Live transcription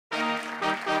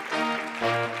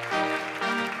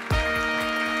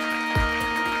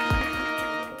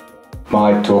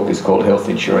My talk is called Health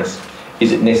Insurance.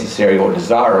 Is it necessary or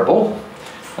desirable?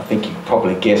 I think you can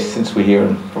probably guess, since we're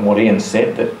hearing from what Ian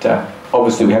said, that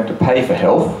obviously we have to pay for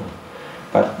health,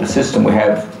 but the system we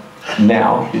have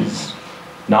now is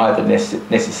neither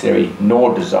necessary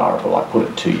nor desirable, I put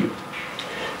it to you.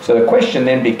 So the question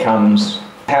then becomes,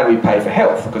 how do we pay for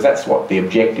health? Because that's what the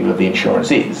objective of the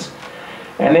insurance is.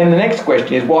 And then the next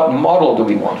question is, what model do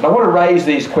we want? And I want to raise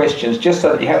these questions just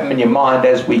so that you have them in your mind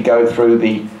as we go through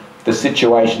the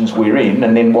situations we're in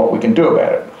and then what we can do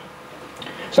about it.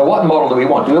 So what model do we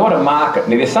want? Do we want a market?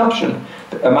 And the assumption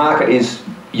that a market is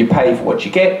you pay for what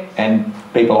you get and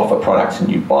people offer products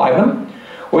and you buy them.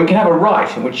 Or you can have a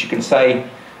right in which you can say,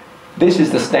 this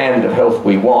is the standard of health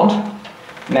we want.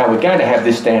 Now we're going to have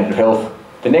this standard of health.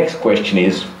 The next question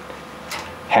is,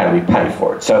 how do we pay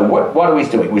for it? So what are we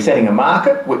doing? We're setting a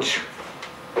market which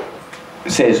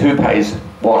says who pays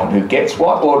what and who gets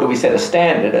what, or do we set a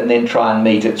standard and then try and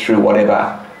meet it through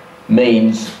whatever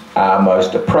means are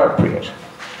most appropriate?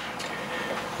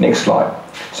 Next slide.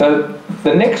 So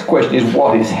the next question is,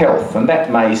 what is health? And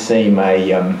that may seem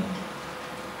a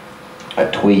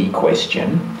twee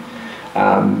question.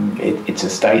 It's a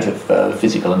state of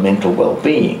physical and mental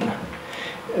well-being.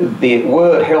 The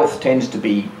word health tends to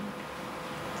be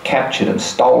captured and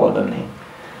stolen,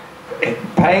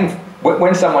 and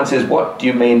when someone says, what do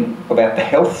you mean about the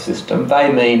health system,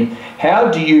 they mean,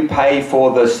 how do you pay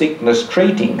for the sickness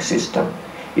treating system,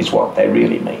 is what they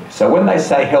really mean. So when they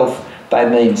say health, they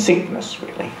mean sickness,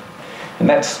 really. And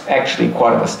that's actually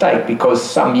quite a mistake, because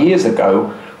some years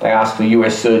ago they asked the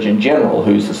US Surgeon General,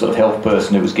 who's the sort of health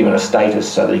person who was given a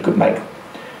status so that he could make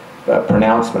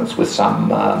pronouncements with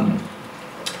some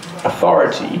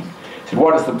authority, said,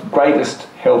 what is the greatest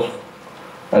health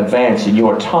advance in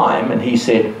your time? And he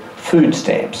said, food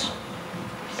stamps.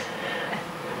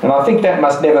 And I think that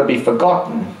must never be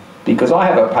forgotten, because I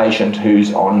have a patient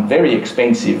who's on very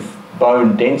expensive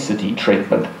bone density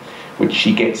treatment, which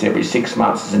she gets every 6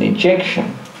 months as an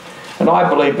injection. And I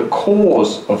believe the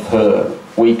cause of her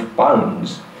weak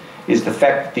bones is the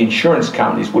fact that the insurance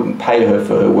companies wouldn't pay her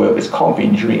for her workers' comp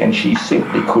injury, and she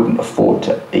simply couldn't afford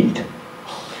to eat.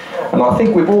 And I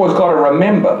think we've always got to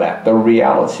remember that, the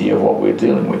reality of what we're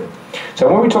dealing with.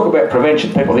 So when we talk about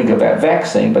prevention, people think about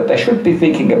vaccine, but they should be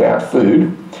thinking about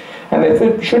food, and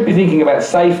they should be thinking about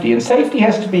safety. And safety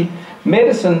has to be,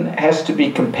 medicine has to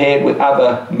be compared with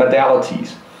other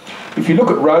modalities. If you look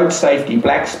at road safety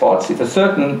black spots, if a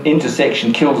certain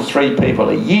intersection kills 3 people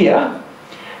a year,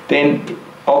 then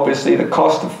obviously the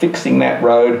cost of fixing that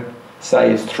road,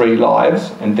 say, is 3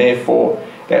 lives, and therefore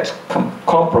that's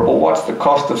comparable. What's the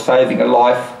cost of saving a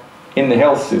life in the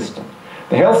health system?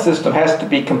 The health system has to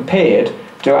be compared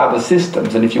to other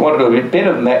systems, and if you want to do a bit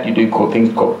better than that, you do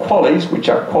things called QALYs, which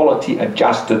are quality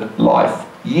adjusted life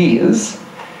years.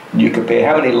 And you compare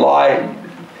how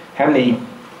many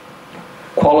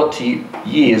quality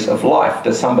years of life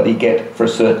does somebody get for a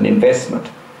certain investment.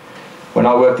 When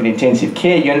I worked in intensive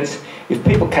care units, if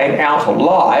people came out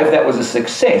alive, that was a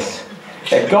success.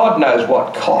 At God knows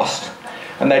what cost.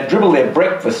 And they'd dribble their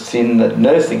breakfasts in the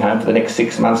nursing home for the next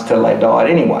 6 months till they died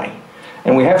anyway.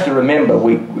 And we have to remember,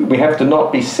 we have to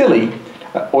not be silly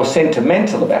or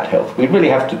sentimental about health. We really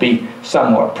have to be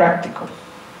somewhat practical.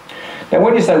 Now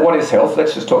when you say what is health,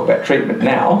 let's just talk about treatment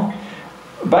now.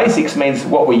 Basics means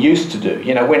what we used to do.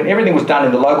 You know, when everything was done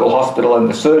in the local hospital and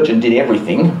the surgeon did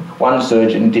everything, one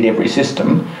surgeon did every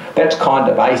system, that's kind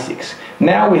of basics.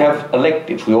 Now we have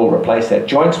electives. We all replace our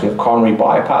joints, we have coronary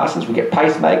bypasses, we get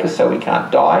pacemakers so we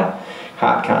can't die,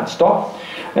 heart can't stop.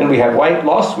 And we have weight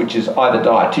loss, which is either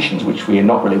dietitians, which we are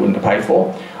not really willing to pay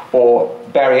for, or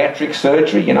bariatric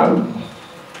surgery, you know,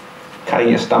 cutting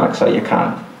your stomach so you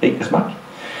can't eat as much.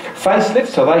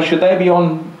 Facelifts, should they be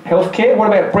on healthcare? What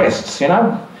about breasts, you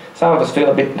know? Some of us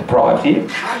feel a bit deprived here.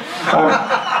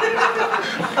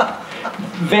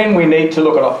 Then we need to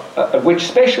look at which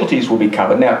specialties will be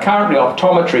covered. Now, currently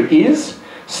optometry is,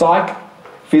 psych,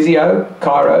 physio,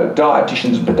 chiro,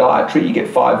 dietitians and podiatry. You get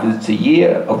 5 visits a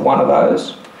year of one of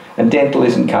those. And dental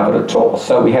isn't covered at all.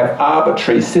 So we have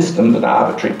arbitrary systems and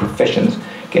arbitrary professions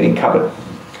getting covered.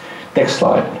 Next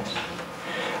slide, please.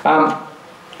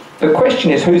 The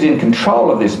question is, who's in control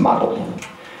of this muddle?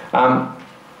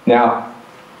 Now,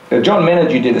 John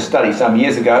Menadue did a study some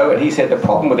years ago, and he said the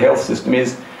problem with the health system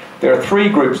is there are 3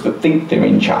 groups that think they're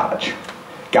in charge: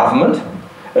 government,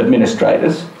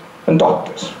 administrators, and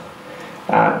doctors.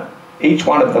 Each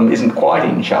one of them isn't quite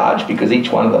in charge, because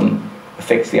each one of them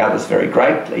affects the others very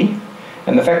greatly.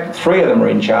 And the fact that 3 of them are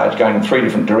in charge going in 3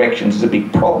 different directions is a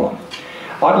big problem.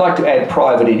 I'd like to add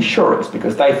private insurers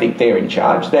because they think they're in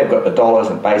charge. They've got the dollars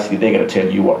and basically they're going to tell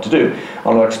you what to do.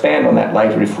 I'll expand on that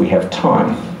later if we have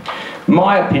time.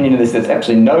 My opinion is there's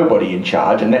absolutely nobody in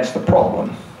charge, and that's the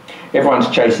problem. Everyone's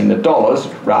chasing the dollars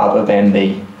rather than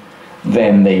the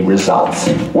results.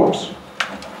 Whoops.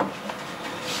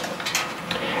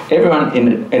 Everyone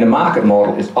in a market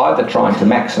model is either trying to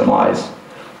minimise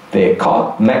their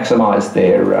costs or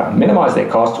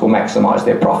maximise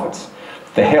their profits.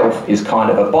 The health is kind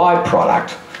of a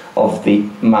byproduct of the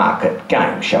market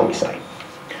game, shall we say.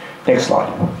 Next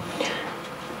slide.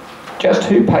 Just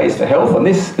who pays for health? And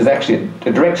this is actually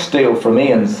a direct steal from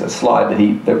Ian's slide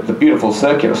that the beautiful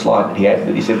circular slide that he had,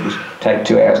 that he said would take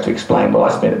 2 hours to explain. Well, I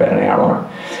spent about an hour on it.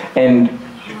 And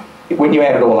when you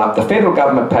add it all up, the federal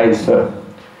government pays for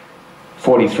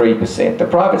 43%. The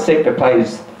private sector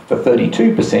pays for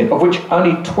 32%, of which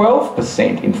only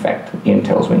 12%, in fact, Ian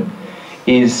tells me,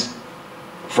 is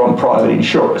from private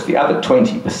insurers. The other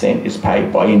 20% is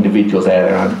paid by individuals out of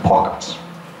their own pockets.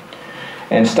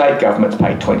 And state governments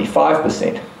pay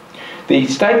 25%. The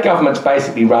state governments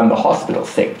basically run the hospital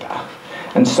sector.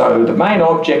 And so the main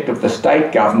object of the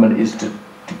state government is to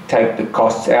take the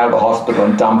costs out of the hospital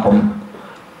and dump them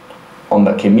on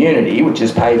the community, which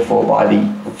is paid for by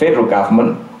the federal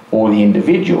government or the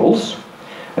individuals.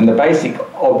 And the basic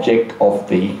object of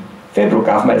the federal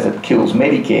government, as it kills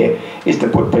Medicare, is to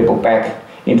put people back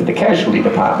into the casualty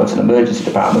departments and emergency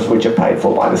departments, which are paid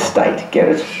for by the state. Get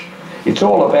it? It's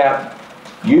all about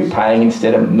you paying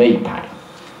instead of me paying.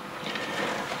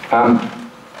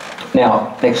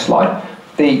 Now, next slide.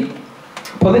 The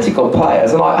political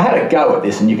players, and I had a go at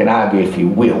this, and you can argue if you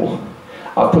will.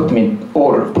 I've put them in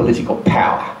order of political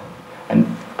power, and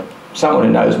someone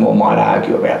who knows more might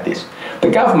argue about this. The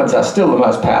governments are still the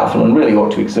most powerful and really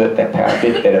ought to exert that power a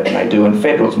bit better than they do, and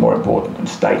federal is more important than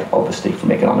state, obviously,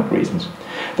 from economic reasons.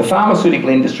 The pharmaceutical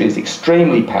industry is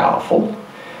extremely powerful,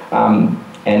 and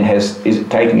is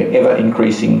taking an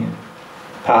ever-increasing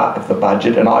part of the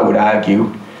budget, and I would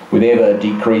argue with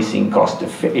ever-decreasing cost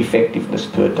effectiveness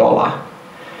per dollar.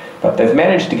 But they've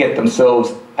managed to get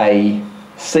themselves a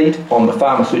seat on the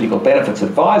Pharmaceutical Benefits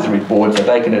Advisory Board so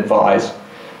they can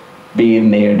be in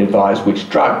there and advise which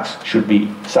drugs should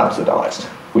be subsidised,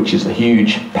 which is a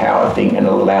huge power thing and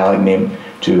allowing them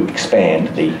to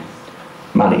expand the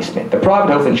money spent. The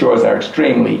private health insurers are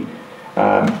extremely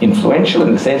influential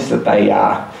in the sense that they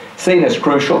are seen as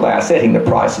crucial. They are setting the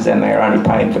prices and they are only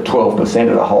paying for 12%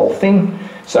 of the whole thing.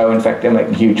 So in fact they're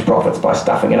making huge profits by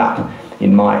stuffing it up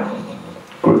in my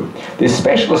group. The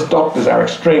specialist doctors are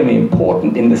extremely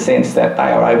important in the sense that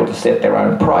they are able to set their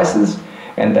own prices,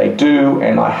 and they do,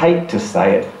 and I hate to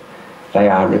say it, they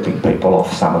are ripping people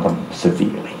off, some of them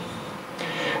severely.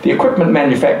 The equipment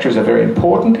manufacturers are very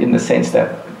important in the sense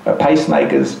that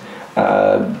pacemakers,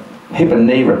 hip and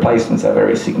knee replacements are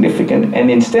very significant,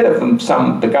 and instead of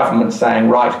the government saying,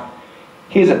 right,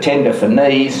 here's a tender for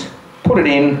knees, put it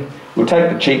in, we'll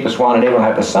take the cheapest one and everyone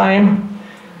will have the same,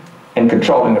 and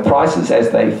controlling the prices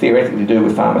as they theoretically do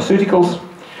with pharmaceuticals,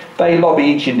 they lobby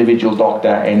each individual doctor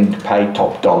and pay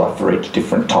top dollar for each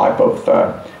different type of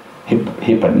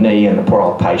hip and knee, and the poor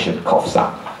old patient coughs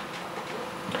up.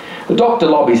 The doctor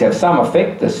lobbies have some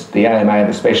effect, the AMA and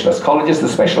the specialist colleges. The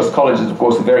specialist colleges, of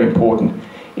course, are very important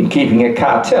in keeping a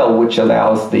cartel which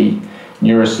allows the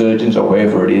neurosurgeons or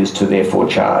whoever it is to therefore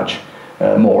charge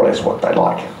more or less what they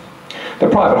like. The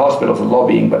private hospitals are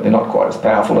lobbying, but they're not quite as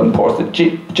powerful, and of course the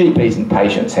GPs and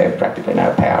patients have practically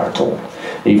no power at all,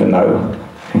 even though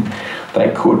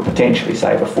they could potentially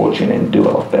save a fortune and do a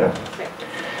lot better.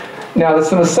 Now there's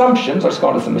some assumptions. Let's go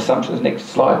on to some assumptions. Next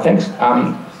slide, thanks.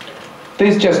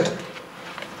 These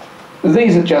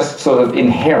are just sort of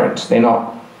inherent. They're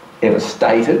not ever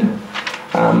stated.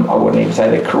 I wouldn't even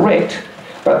say they're correct,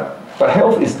 but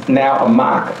health is now a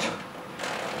market,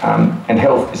 and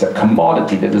health is a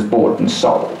commodity that is bought and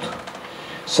sold.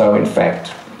 So in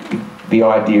fact, the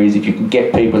idea is if you can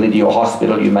get people into your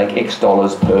hospital, you make X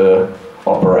dollars per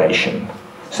operation.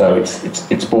 So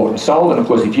it's bought and sold, and of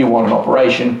course if you want an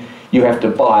operation, you have to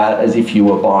buy it as if you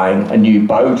were buying a new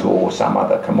boat or some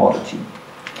other commodity.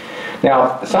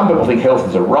 Now, some people think health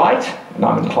is a right, and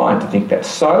I'm inclined to think that's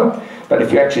so, but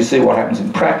if you actually see what happens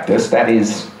in practice, that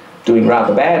is doing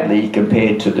rather badly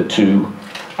compared to the two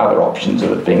other options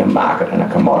of it being a market and a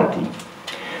commodity.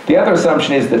 The other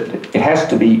assumption is that it has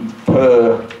to be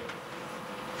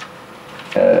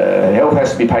health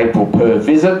has to be paid for per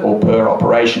visit or per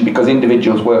operation, because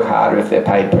individuals work harder if they're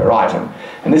paid per item.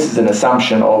 And this is an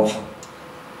assumption of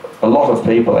a lot of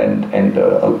people and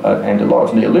a lot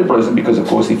of neoliberalism, because of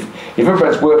course if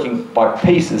everybody's working by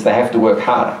pieces, they have to work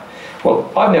harder.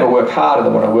 Well, I've never worked harder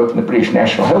than when I worked in the British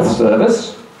National Health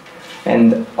Service,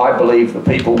 And I believe the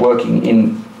people working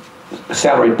in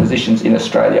salaried positions in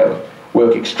Australia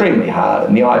work extremely hard,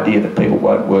 and the idea that people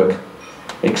won't work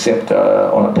except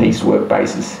on a piecework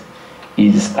basis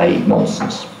is a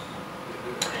nonsense.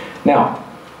 Now,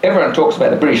 everyone talks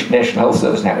about the British National Health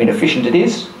Service and how inefficient it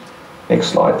is. Next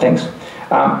slide, thanks.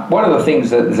 One of the things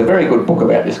that there's a very good book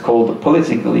about this called The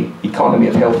Political Economy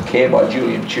of Healthcare by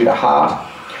Julian Tudor Hart,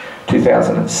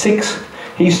 2006.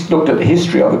 He's looked at the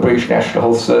history of the British National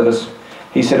Health Service.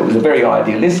 He said it was a very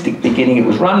idealistic beginning. It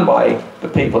was run by the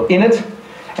people in it,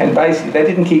 and basically they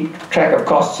didn't keep track of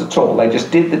costs at all. They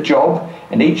just did the job,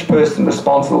 and each person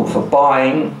responsible for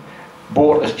buying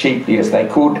bought as cheaply as they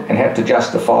could and had to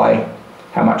justify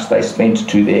how much they spent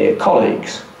to their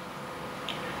colleagues.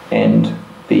 And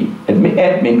the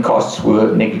admin costs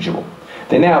were negligible.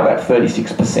 They're now about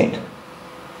 36%.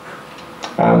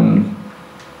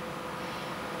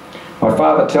 My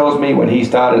father tells me when he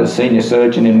started as senior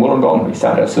surgeon in Wollongong,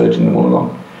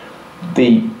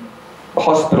 the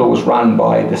hospital was run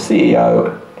by the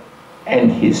CEO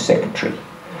and his secretary.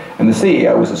 And the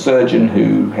CEO was a surgeon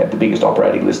who had the biggest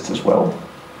operating lists as well.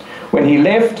 When he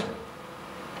left,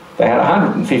 they had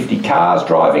 150 cars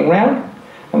driving round,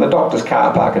 and the doctor's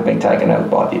car park had been taken over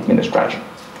by the administration,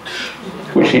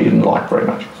 which he didn't like very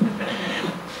much.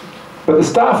 But the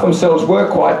staff themselves were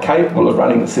quite capable of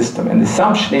running the system, and the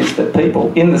assumption is that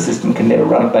people in the system can never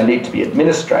run it, they need to be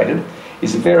administrated,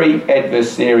 is a very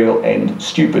adversarial and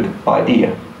stupid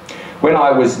idea. When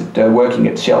I was working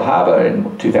at Shell Harbour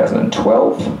in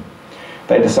 2012,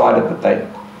 they decided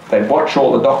that they'd watch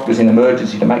all the doctors in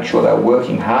emergency to make sure they were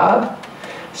working hard.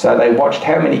 So they watched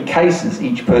how many cases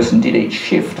each person did each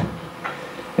shift.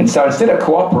 And so instead of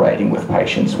cooperating with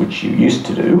patients, which you used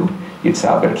to do, you'd say,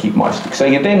 I've got to keep my stick. So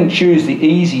you then choose the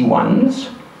easy ones,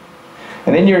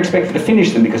 and then you're expected to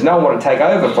finish them because no one want to take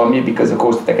over from you because, of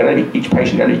course, they can only, each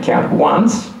patient can only count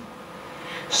once.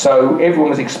 So everyone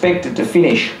was expected to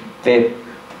finish their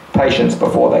patients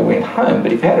before they went home.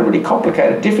 But if you had a really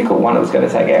complicated, difficult one that was going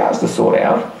to take hours to sort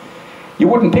out, you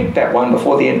wouldn't pick that one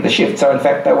before the end of the shift. So in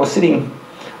fact, they were sitting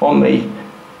on the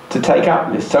to take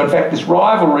up list. So in fact, this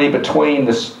rivalry between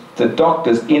the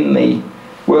doctors in the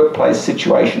workplace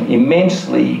situation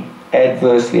immensely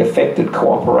adversely affected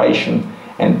cooperation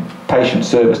and patient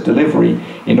service delivery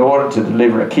in order to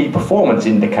deliver a key performance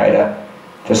indicator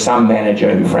to some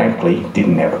manager who frankly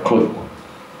didn't have a clue.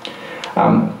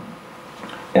 Now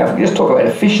if we just talk about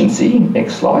efficiency,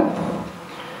 next slide.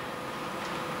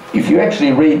 If you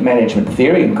actually read management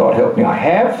theory, and God help me I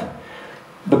have,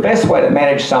 the best way to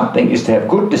manage something is to have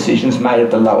good decisions made at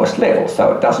the lowest level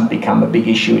so it doesn't become a big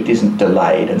issue, it isn't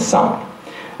delayed and so on.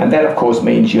 And that of course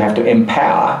means you have to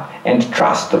empower and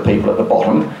trust the people at the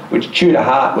bottom, which Tudor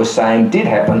Hart was saying did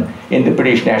happen in the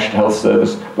British National Health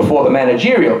Service before the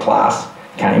managerial class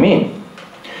came in.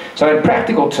 So in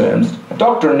practical terms, a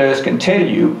doctor and nurse can tell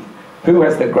you who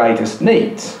has the greatest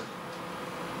needs.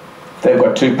 If they've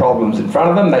got two problems in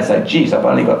front of them, they say, geez, I've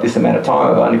only got this amount of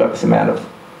time, I've only got this amount of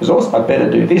resource, I'd better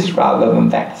do this rather than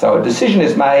that. So a decision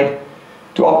is made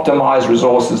to optimise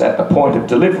resources at the point of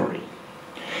delivery.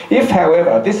 If,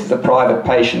 however, this is a private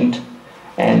patient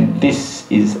and this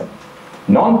is a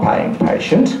non-paying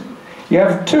patient, you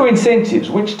have two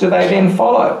incentives. Which do they then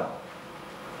follow?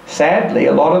 Sadly,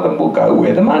 a lot of them will go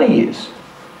where the money is.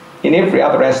 In every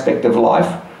other aspect of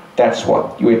life, that's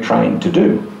what you're trained to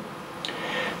do.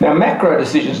 Now, macro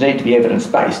decisions need to be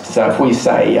evidence-based. So if we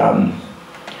say,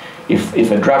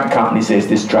 if a drug company says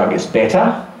this drug is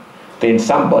better, then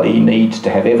somebody needs to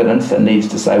have evidence and needs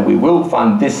to say, we will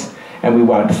fund this and we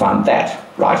won't fund that,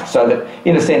 right? So that,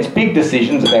 in a sense, big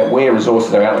decisions about where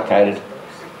resources are allocated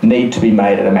need to be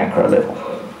made at a macro level.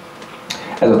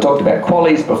 As I talked about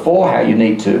qualities before, how you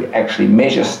need to actually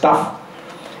measure stuff,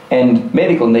 and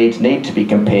medical needs need to be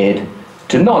compared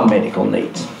to non-medical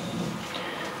needs.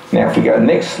 Now, if we go to the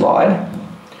next slide,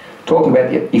 talking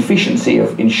about the efficiency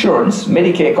of insurance,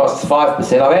 Medicare costs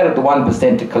 5%. I've added the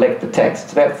 1% to collect the tax.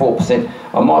 It's about 4%.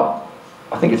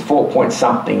 I think it's 4 point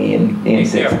something.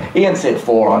 Ian said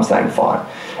 4, I'm saying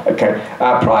 5. Okay.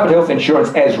 Private health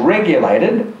insurance as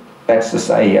regulated, that's to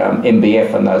say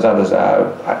MBF and those others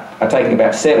are taking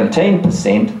about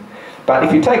 17%. But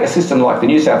if you take a system like the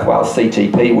New South Wales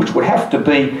CTP, which would have to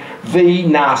be the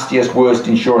nastiest, worst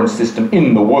insurance system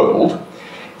in the world,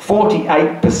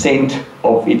 48%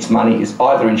 of its money is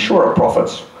either insurer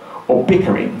profits or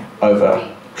bickering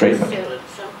over treatment.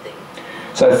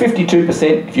 So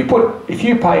 52%, if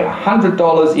you pay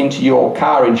 $100 into your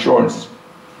car insurance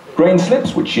green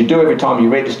slips, which you do every time you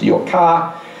register your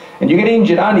car, and you get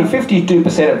injured, only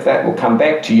 52% of that will come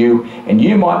back to you, and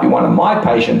you might be one of my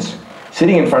patients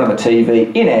sitting in front of the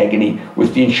TV in agony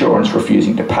with the insurance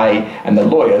refusing to pay and the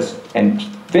lawyers and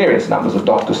various numbers of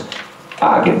doctors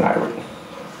arguing over it.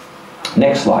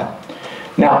 Next slide.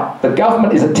 Now, the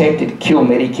government is attempting to kill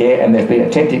Medicare, and they've been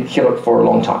attempting to kill it for a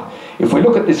long time. If we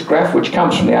look at this graph, which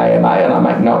comes from the AMA, and I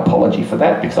make no apology for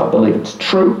that because I believe it's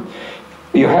true,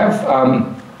 you have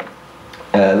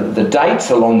the dates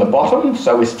along the bottom,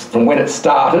 so it's from when it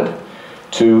started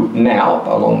to now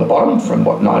along the bottom, from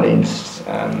what,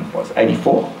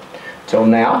 1984 till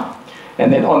now.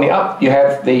 And then on the up, you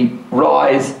have the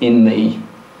rise in the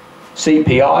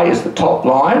CPI is the top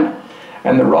line,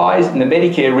 and the rise in the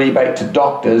Medicare rebate to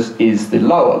doctors is the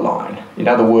lower line. In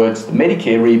other words, the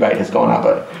Medicare rebate has gone up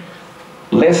at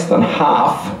less than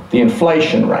half the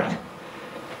inflation rate.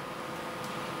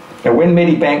 Now, when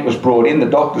Medibank was brought in, the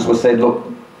doctors were said, look,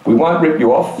 we won't rip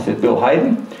you off, said Bill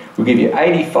Hayden. We'll give you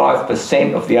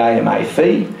 85% of the AMA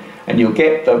fee, and you'll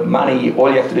get the money.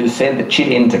 All you have to do is send the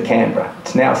chit in to Canberra.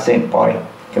 It's now sent by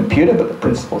computer, but the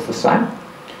principle's the same.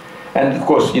 And of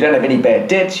course, you don't have any bad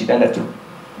debts. You don't have to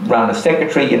run a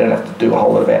secretary. You don't have to do a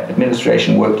whole lot of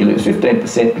administration work. You lose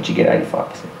 15%, but you get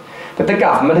 85%. But the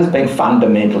government has been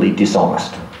fundamentally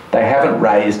dishonest. They haven't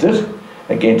raised it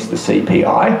against the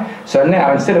CPI. So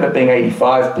now, instead of it being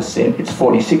 85%, it's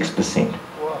 46%.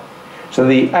 So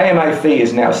the AMA fee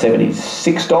is now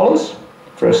 $76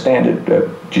 for a standard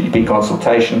GP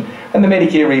consultation, and the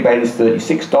Medicare rebate is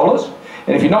 $36.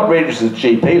 And if you're not registered as a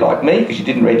GP like me, because you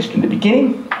didn't register in the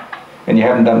beginning, and you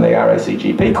haven't done the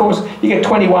RACGP course, you get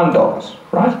 $21,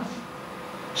 right?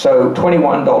 So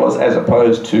 $21 as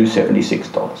opposed to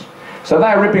 $76. So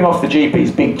they're ripping off the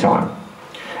GPs big time.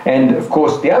 And of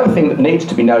course, the other thing that needs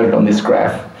to be noted on this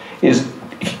graph is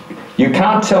you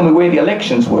can't tell me where the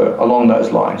elections were along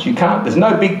those lines. You can't, there's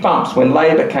no big bumps when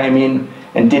Labor came in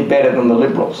and did better than the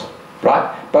Liberals,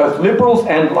 right? Both Liberals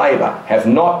and Labor have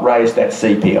not raised that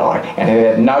CPI and have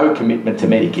had no commitment to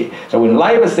Medicare. So when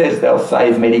Labor says they'll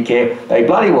save Medicare, they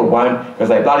bloody well won't, because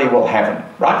they bloody well haven't,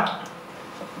 right?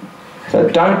 So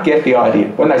don't get the idea.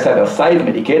 When they say they'll save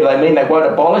Medicare, do they mean they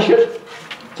won't abolish it?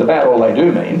 It's about all they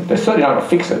do mean. They're certainly not going to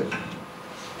fix it.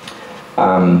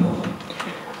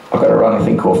 I've got to run a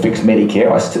thing called Fix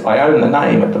Medicare. I own the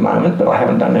name at the moment, but I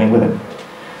haven't done anything with it.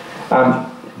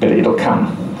 But it'll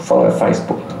come. Follow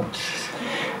Facebook.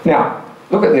 Now,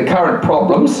 look at the current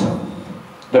problems.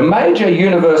 The major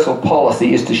universal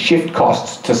policy is to shift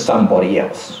costs to somebody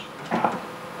else.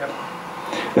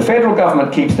 The federal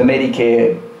government keeps the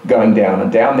Medicare going down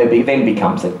and down. There then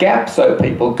becomes a gap, so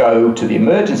people go to the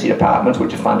emergency departments,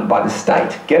 which are funded by the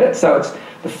state. Get it? So it's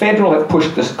the federal have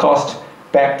pushed this cost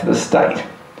back to the state.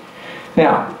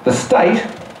 Now, the state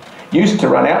used to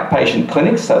run outpatient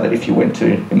clinics so that if you went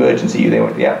to emergency, you then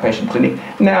went to the outpatient clinic.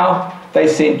 Now, they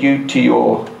send you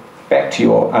to back to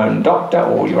your own doctor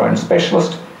or your own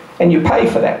specialist, and you pay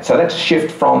for that. So that's a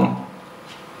shift from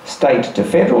state to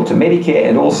federal to Medicare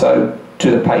and also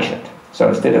to the patient. So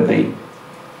instead of the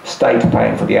state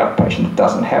paying for the outpatient, it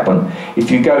doesn't happen.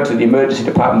 If you go to the emergency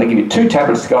department, they give you 2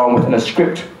 tablets to go on with and a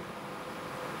script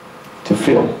to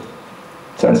fill.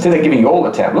 So instead of giving you all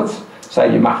the tablets,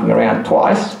 say you're mucking around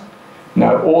twice,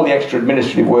 no, all the extra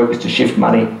administrative work is to shift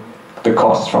money, the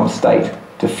costs from state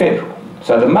to federal.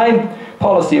 So the main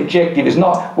policy objective is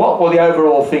not what will the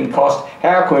overall thing cost,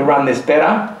 how can we run this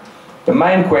better? The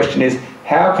main question is,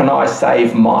 how can I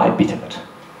save my bit of it?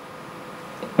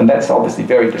 And that's obviously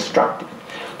very destructive.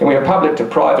 Then we have public to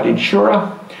private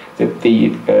insurer.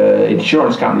 The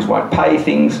insurance companies won't pay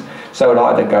things, so it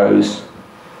either goes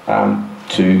then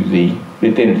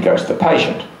it goes to the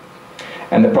patient,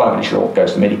 and the private insurer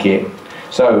goes to Medicare.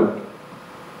 So,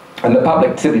 and the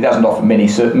public simply doesn't offer many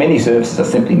services are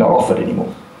simply not offered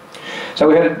anymore. So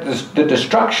we had the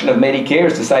destruction of Medicare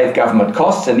is to save government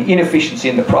costs, and the inefficiency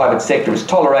in the private sector is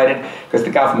tolerated because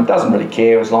the government doesn't really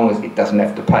care as long as it doesn't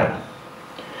have to pay.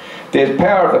 The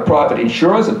power of the private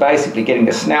insurers are basically getting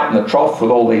the snout in the trough with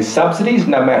all these subsidies,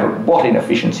 no matter what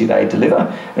inefficiency they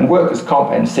deliver, and workers'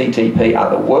 comp and CTP are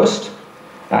the worst.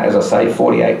 As I say,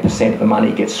 48% of the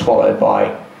money gets swallowed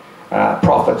by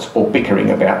profits or bickering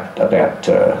about whether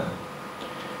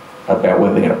they're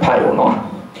going to pay or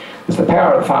not. There's the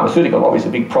power of the pharmaceutical lobby is a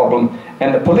big problem,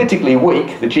 and the politically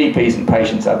weak, the GPs and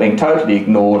patients, are being totally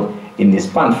ignored in this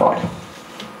bun fight.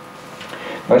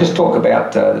 I'll just talk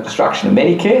about the destruction of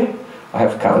Medicare. I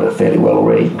have covered it fairly well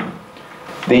already.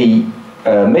 The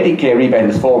Medicare rebate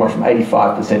has fallen from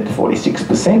 85% to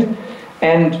 46%,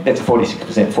 and that's a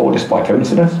 46% fall just by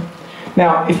coincidence.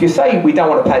 Now, if you say we don't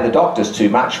want to pay the doctors too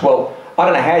much, well, I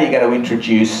don't know how you're going to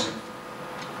introduce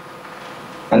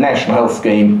a national health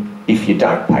scheme if you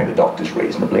don't pay the doctors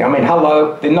reasonably. I mean,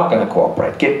 hello, they're not going to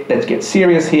cooperate. Let's get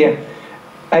serious here.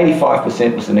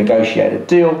 85% was a negotiated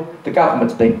deal. The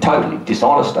government's been totally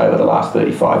dishonest over the last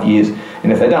 35 years,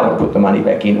 and if they don't want to put the money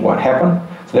back in, it won't happen.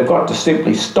 So they've got to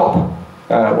simply stop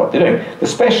what they're doing. The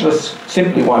specialists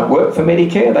simply won't work for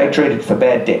Medicare. They treat it for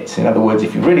bad debts. In other words,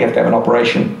 if you really have to have an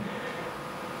operation,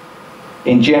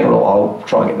 in general, I'll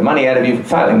try and get the money out of you.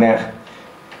 Failing that,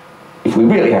 if we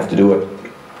really have to do it,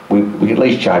 we at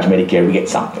least charge Medicare, we get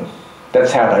something.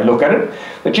 That's how they look at it.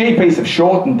 The GPs have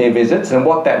shortened their visits, and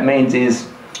what that means is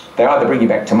they either bring you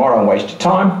back tomorrow and waste your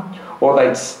time, or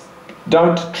they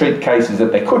don't treat cases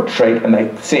that they could treat and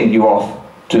they send you off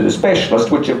to the specialist,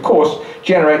 which of course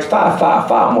generates far, far,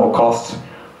 far more costs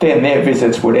than their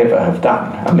visits would ever have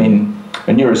done. I mean,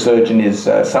 a neurosurgeon is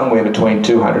somewhere between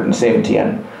 $270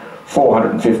 and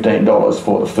 $415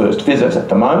 for the first visit at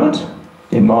the moment,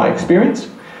 in my experience.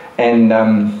 And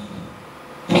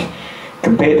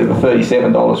compared to the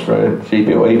 $37 for a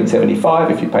GP, or even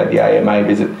 $75 if you pay the AMA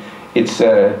visit, it's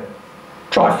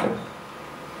trifling.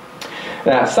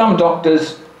 Now, some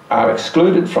doctors are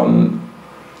excluded from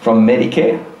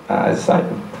Medicare. As I say,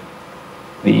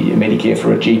 the Medicare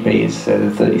for a GP is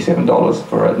 $37.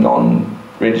 For a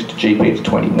non-registered GP, it's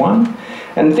 $21.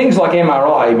 And things like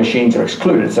MRI machines are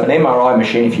excluded. So an MRI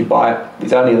machine, if you buy it,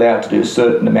 is only allowed to do a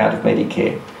certain amount of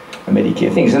Medicare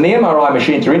things. And the MRI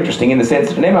machines are interesting in the sense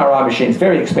that an MRI machine is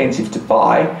very expensive to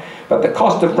buy, but the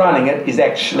cost of running it is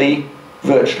actually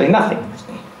virtually nothing. It's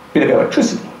a bit of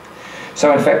electricity.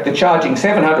 So in fact, they're charging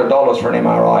 $700 for an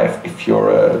MRI if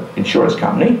you're an insurance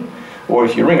company, or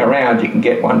if you ring around, you can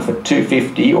get one for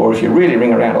 $250, or if you really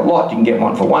ring around a lot, you can get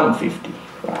one for $150.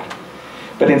 Right?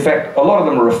 But in fact, a lot of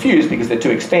them are refused because they're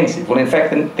too expensive. Well, in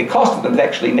fact, the cost of them is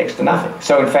actually next to nothing.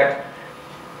 So in fact,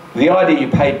 the idea you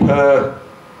pay per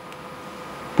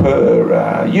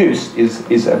use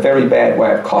is a very bad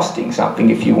way of costing something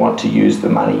if you want to use the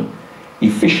money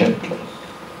efficiently.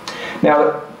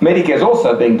 Now, Medicare is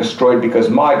also being destroyed because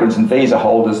migrants and visa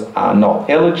holders are not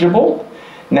eligible.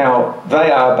 Now, they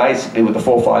are basically, with the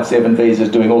 457 visas,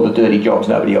 doing all the dirty jobs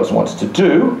nobody else wants to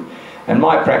do. And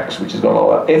my practice, which has got a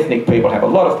lot of ethnic people, have a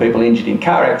lot of people injured in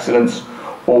car accidents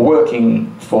or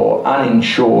working for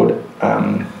uninsured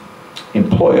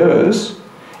employers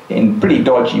in pretty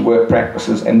dodgy work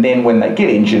practices, and then when they get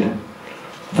injured,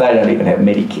 they don't even have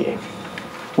Medicare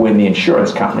when the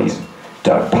insurance companies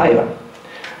don't pay them.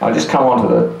 I'll just come on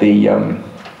to the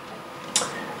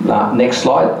next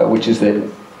slide, which is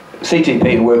the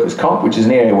CTP and workers' comp, which is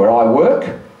an area where I work.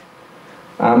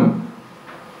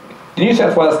 The New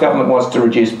South Wales government wants to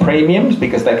reduce premiums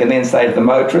because they can then say to the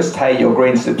motorists, hey, your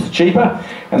green slips are cheaper,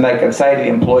 and they can say to the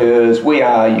employers, we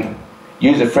are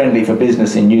user-friendly for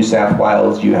business in New South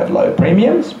Wales, you have low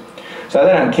premiums. So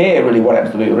they don't care really what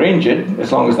happens to people who are injured,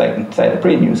 as long as they can say the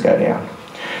premiums go down.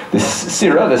 The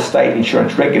CIRA, the State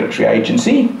Insurance Regulatory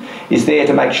Agency, is there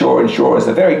to make sure insurers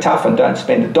are very tough and don't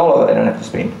spend a dollar that they don't have to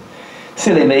spend.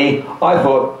 Silly me, I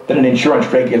thought that an insurance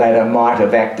regulator might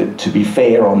have acted to be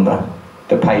fair on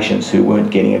the patients who weren't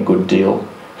getting a good deal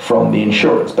from the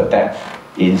insurers, but that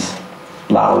is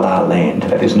la-la land.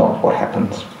 That is not what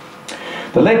happens.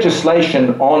 The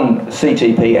legislation on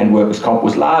CTP and workers' comp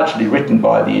was largely written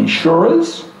by the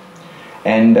insurers,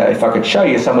 and if I could show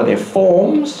you some of their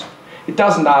forms, it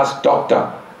doesn't ask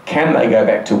doctor, can they go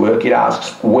back to work? It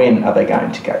asks, when are they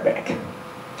going to go back?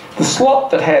 The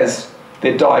slot that has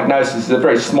their diagnosis is a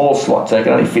very small slot, so it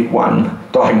can only fit one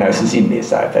diagnosis in there,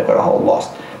 so if they've got a whole lot,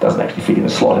 it doesn't actually fit in the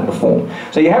slot in the form.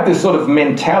 So you have this sort of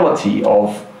mentality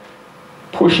of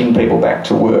pushing people back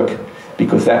to work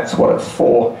because that's what it's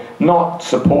for, not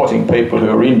supporting people who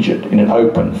are injured in an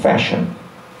open fashion.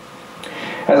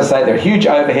 As I say, there are huge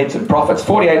overheads and profits.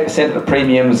 48% of the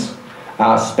premiums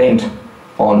are spent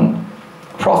on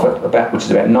profit, which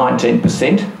is about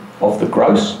 19% of the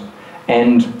gross,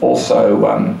 and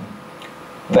also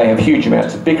they have huge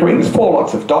amounts of bickering. There's four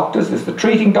lots of doctors. There's the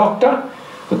treating doctor,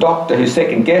 the doctor who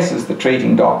second guesses the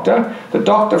treating doctor, the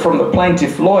doctor from the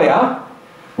plaintiff lawyer,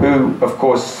 who of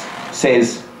course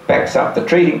backs up the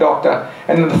treating doctor,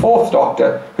 and then the fourth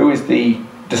doctor, who is the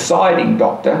deciding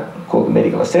doctor, called the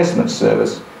medical assessment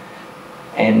service,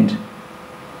 and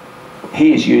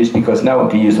he is used because no one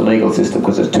can use the legal system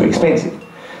because it's too expensive.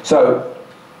 So,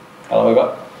 how long have I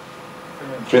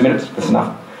got? 3 minutes? That's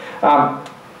enough.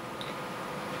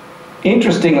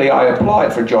 Interestingly, I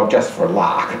applied for a job just for a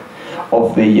lark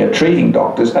of the treating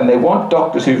doctors, and they want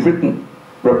doctors who've written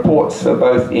reports for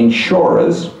both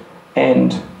insurers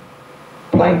and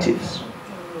plaintiffs.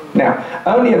 Now,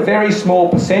 only a very small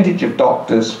percentage of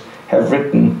doctors have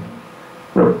written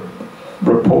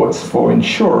reports for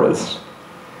insurers.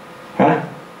 Huh?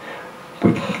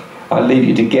 I leave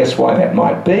you to guess why that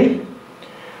might be.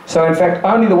 So in fact,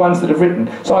 only the ones that have written.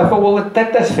 So I thought, well,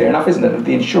 that's fair enough, isn't it?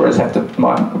 The insurers have to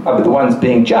are the ones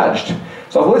being judged.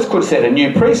 So I thought this could set a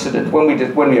new precedent. When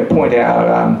we appoint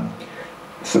our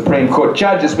Supreme Court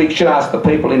judges, we should ask the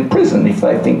people in prison if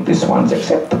they think this one's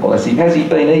acceptable. Has he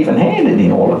been even-handed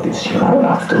in all of this, you know,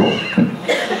 after all?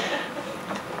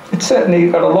 It's certainly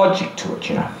got a logic to it,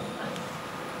 you know.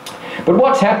 But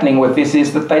what's happening with this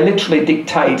is that they literally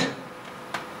dictate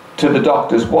to the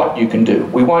doctors what you can do.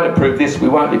 We won't approve this, we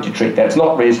won't let you treat that. It's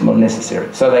not reasonable and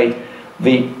necessary. So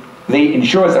the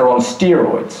insurers are on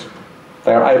steroids.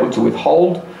 They are able to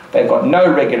withhold. They've got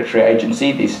no regulatory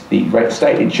agency. The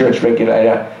state insurance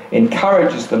regulator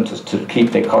encourages them to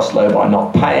keep their costs low by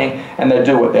not paying, and they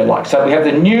do what they like. So we have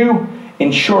the new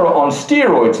insurer on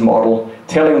steroids model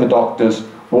telling the doctors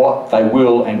what they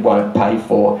will and won't pay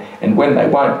for, and when they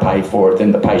won't pay for it,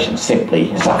 then the patients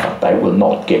simply suffer. They will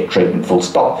not get treatment, full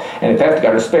stop. And if they have to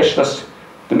go to a specialist,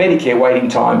 the Medicare waiting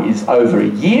time is over a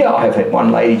year. I have had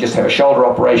one lady just have a shoulder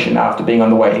operation after being on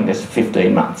the waiting list for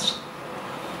 15 months.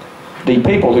 The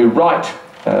people who write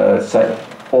say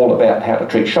all about how to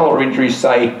treat shoulder injuries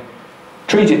say,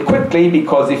 treat it quickly,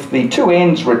 because if the two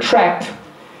ends retract,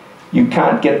 you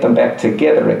can't get them back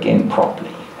together again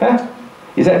properly. Huh?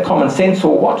 Is that common sense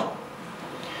or what?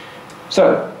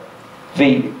 So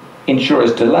the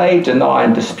insurers delay, deny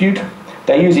and dispute.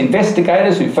 They use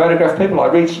investigators who photograph people. I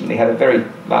recently had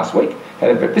this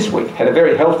week, had a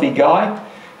very healthy guy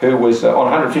who was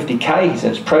on 150k. He's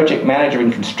a project manager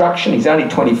in construction. He's only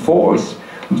 24. He's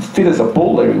fit as a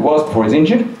bull. There he was before he was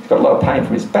injured. He's got a lot of pain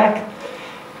from his back.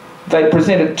 They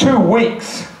presented 2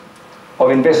 weeks of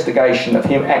investigation of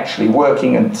him actually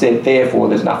working and said, therefore,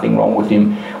 there's nothing wrong with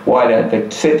him. They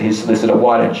said to his solicitor,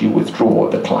 why don't you withdraw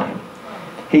the claim?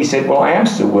 He said, well, I am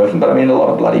still working, but I'm in a lot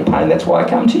of bloody pain. That's why I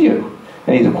come to you.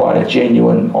 And he's quite a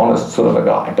genuine, honest sort of a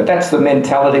guy. But that's the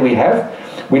mentality we have.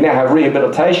 We now have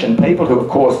rehabilitation people who, of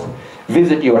course,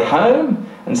 visit you at home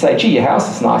and say, gee, your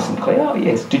house is nice and clean. Oh,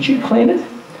 yes. Did you clean it?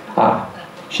 Ah,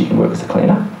 she can work as a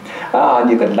cleaner. Ah, and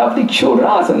you've got lovely children.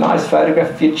 Oh, it's a nice photograph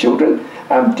of your children.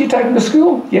 Do you take them to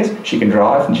school? Yes. She can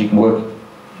drive and she can work.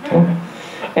 Okay.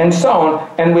 And so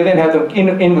on. And we then have them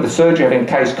in with the surgery, having a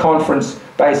case conference,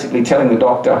 basically telling the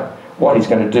doctor what he's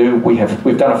going to do.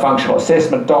 We've done a functional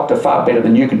assessment. Doctor, far better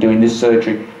than you can do in this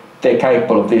surgery. They're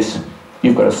capable of this.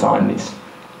 You've got to sign this.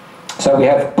 So we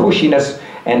have pushiness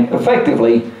and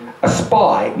effectively a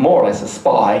spy, more or less a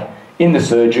spy, in the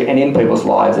surgery and in people's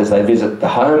lives as they visit the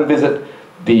home visit,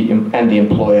 and the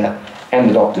employer and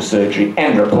the doctor's surgery,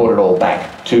 and report it all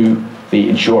back to the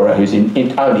insurer who's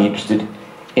only interested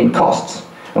in costs.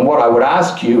 And what I would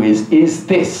ask you is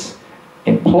this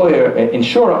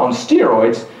insurer on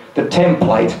steroids the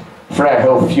template for our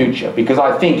health future? Because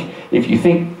I think if you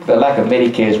think the lack of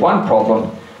Medicare is one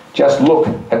problem, just look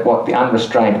at what the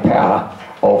unrestrained power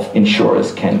of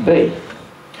insurers can be.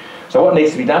 So what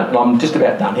needs to be done? And I'm just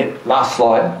about done here. Last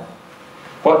slide.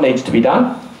 What needs to be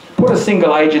done? Put a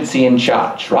single agency in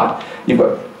charge, right? You've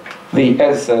got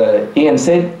as Ian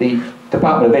said, the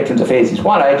Department of Veterans Affairs is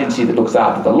one agency that looks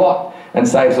after the lot and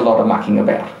saves a lot of mucking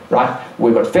about, right?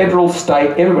 We've got federal,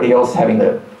 state, everybody else having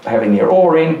their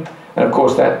oar in, and of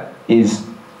course that is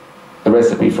the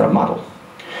recipe for a muddle.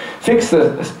 Fix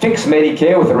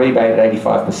Medicare with a rebate at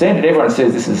 85%, and everyone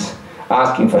says this is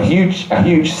asking for a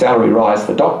huge salary rise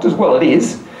for doctors. Well, it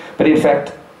is, but in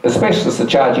fact, the specialists are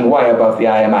charging way above the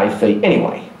AMA fee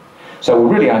anyway. So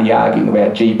we're really only arguing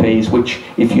about GPs, which,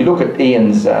 if you look at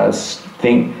Ian's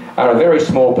thing, are a very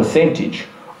small percentage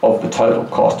of the total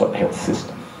cost of the health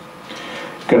system.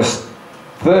 Got a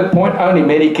third point, only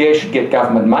Medicare should get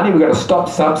government money. We've got to stop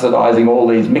subsidising all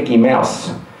these Mickey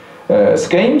Mouse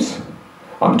schemes.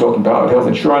 I'm talking private health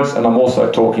insurance, and I'm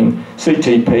also talking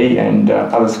CTP and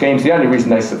other schemes. The only reason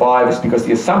they survive is because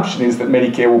the assumption is that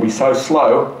Medicare will be so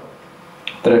slow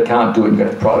that it can't do it and go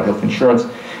to private health insurance.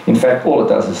 In fact, all it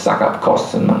does is suck up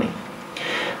costs and money.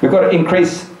 We've got to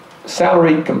increase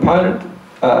salary component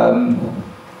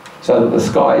so that the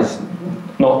sky is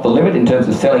not the limit in terms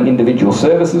of selling individual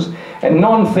services, and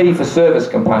non-fee-for-service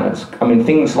components. I mean,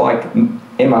 things like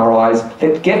MRIs.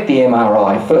 Let's get the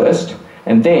MRI first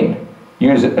and then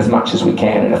use it as much as we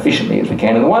can and efficiently as we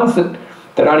can. And the ones that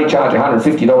only charge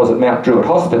 $150 at Mount Druitt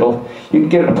Hospital, you can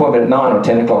get an appointment at 9 or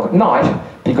 10 o'clock at night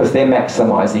because they're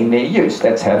maximising their use.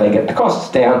 That's how they get the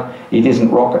costs down. It isn't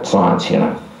rocket science, you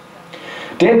know.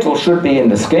 Dental should be in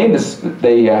the scheme.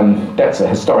 That's a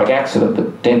historic accident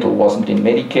that dental wasn't in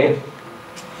Medicare.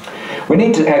 We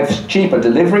need to have cheaper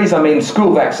deliveries. I mean,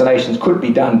 school vaccinations could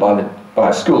be done by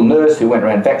a school nurse who went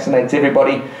around vaccinates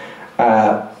everybody.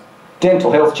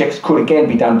 Dental health checks could again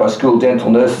be done by school dental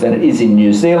nurses, and it is in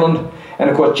New Zealand. And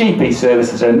of course, GP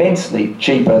services are immensely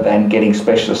cheaper than getting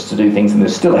specialists to do things, and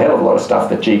there's still a hell of a lot of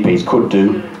stuff that GPs could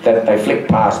do that they flick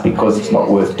past because it's not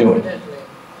worth doing.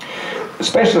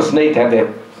 Specialists need to have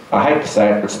their, I hate to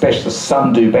say it, but specialists,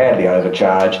 some do badly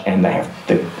overcharge, and they have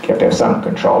to have some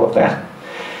control of that.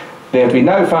 There have to be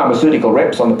no pharmaceutical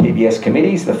reps on the PBS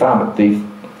committees.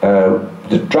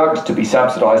 The drugs to be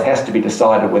subsidised has to be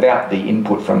decided without the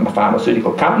input from the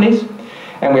pharmaceutical companies.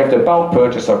 And we have to bulk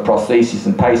purchase of prostheses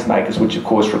and pacemakers, which of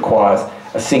course requires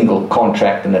a single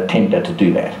contract and a tender to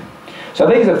do that. So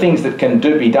these are things that can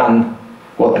be done,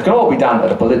 well, it can all be done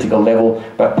at a political level,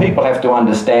 but people have to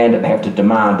understand and have to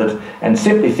demand it. And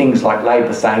simply things like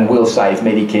Labor saying we'll save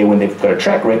Medicare when they've got a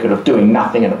track record of doing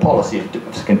nothing and a policy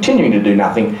of continuing to do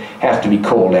nothing has to be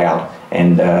called out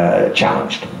and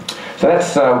challenged. So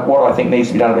that's what I think needs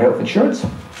to be done with health insurance.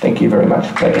 Thank you very much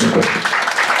for taking the questions.